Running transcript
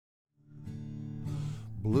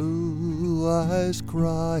Blue eyes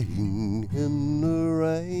crying in the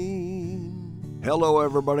rain. Hello,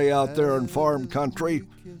 everybody out there in farm country.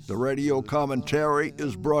 The radio commentary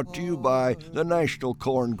is brought to you by the National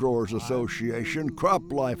Corn Growers Association,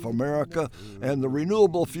 CropLife America, and the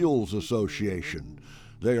Renewable Fuels Association.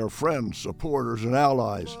 They are friends, supporters, and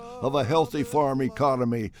allies of a healthy farm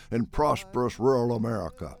economy in prosperous rural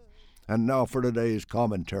America. And now for today's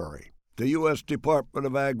commentary. The U.S. Department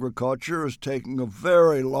of Agriculture is taking a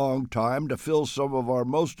very long time to fill some of our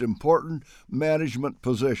most important management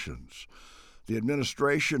positions. The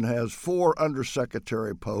administration has 4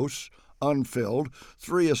 undersecretary posts unfilled,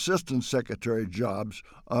 3 assistant secretary jobs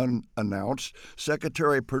unannounced.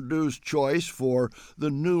 Secretary Perdue's choice for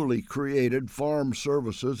the newly created Farm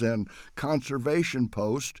Services and Conservation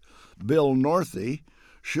post, Bill Northey,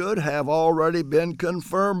 should have already been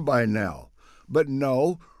confirmed by now. But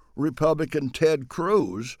no, Republican Ted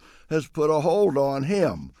Cruz has put a hold on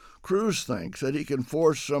him. Cruz thinks that he can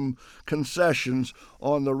force some concessions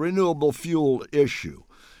on the renewable fuel issue.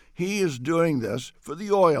 He is doing this for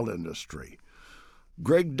the oil industry.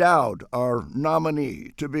 Greg Dowd, our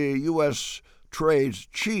nominee to be U.S. Trade's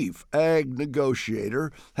chief ag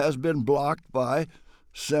negotiator, has been blocked by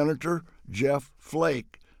Senator Jeff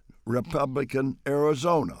Flake, Republican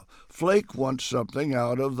Arizona. Flake wants something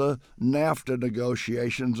out of the NAFTA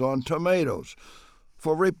negotiations on tomatoes.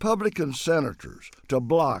 For Republican senators to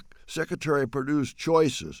block Secretary Perdue's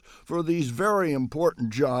choices for these very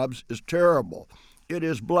important jobs is terrible. It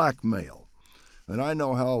is blackmail. And I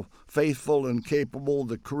know how faithful and capable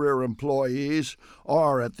the career employees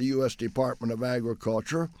are at the U.S. Department of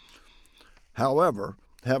Agriculture. However,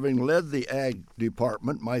 having led the Ag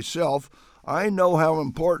Department myself, I know how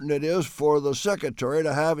important it is for the Secretary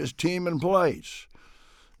to have his team in place.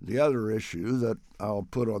 The other issue that I'll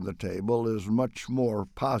put on the table is much more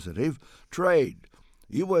positive: trade.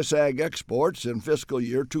 U.S. ag exports in fiscal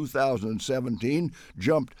year 2017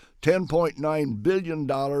 jumped $10.9 billion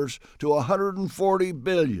to $140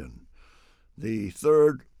 billion, the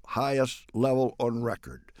third highest level on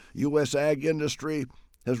record. U.S. ag industry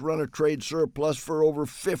has run a trade surplus for over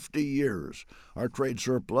 50 years. Our trade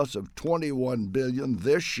surplus of $21 billion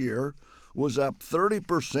this year was up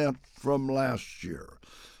 30% from last year.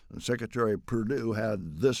 And Secretary Perdue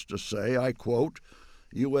had this to say, I quote,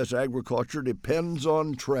 "U.S. agriculture depends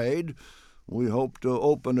on trade. We hope to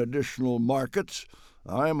open additional markets.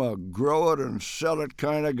 I'm a grow it and sell it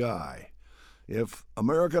kind of guy. If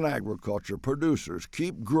American agriculture producers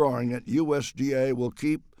keep growing it, USDA will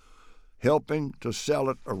keep helping to sell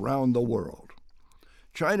it around the world."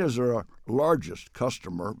 China's our largest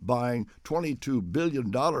customer, buying $22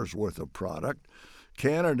 billion worth of product.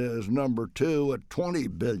 Canada is number 2 at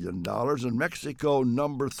 $20 billion, and Mexico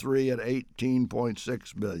number 3 at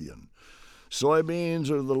 $18.6 billion. Soybeans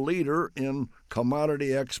are the leader in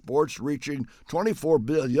commodity exports, reaching $24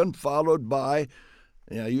 billion, followed by,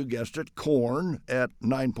 you guessed it, corn at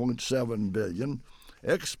 $9.7 billion.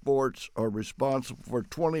 Exports are responsible for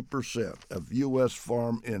 20% of U.S.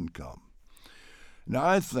 farm income. Now,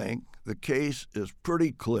 I think the case is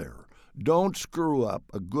pretty clear. Don't screw up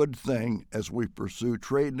a good thing as we pursue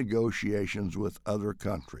trade negotiations with other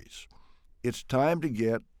countries. It's time to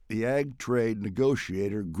get the ag trade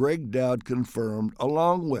negotiator Greg Dowd confirmed,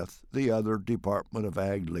 along with the other Department of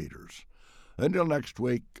Ag leaders. Until next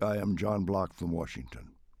week, I am John Block from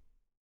Washington.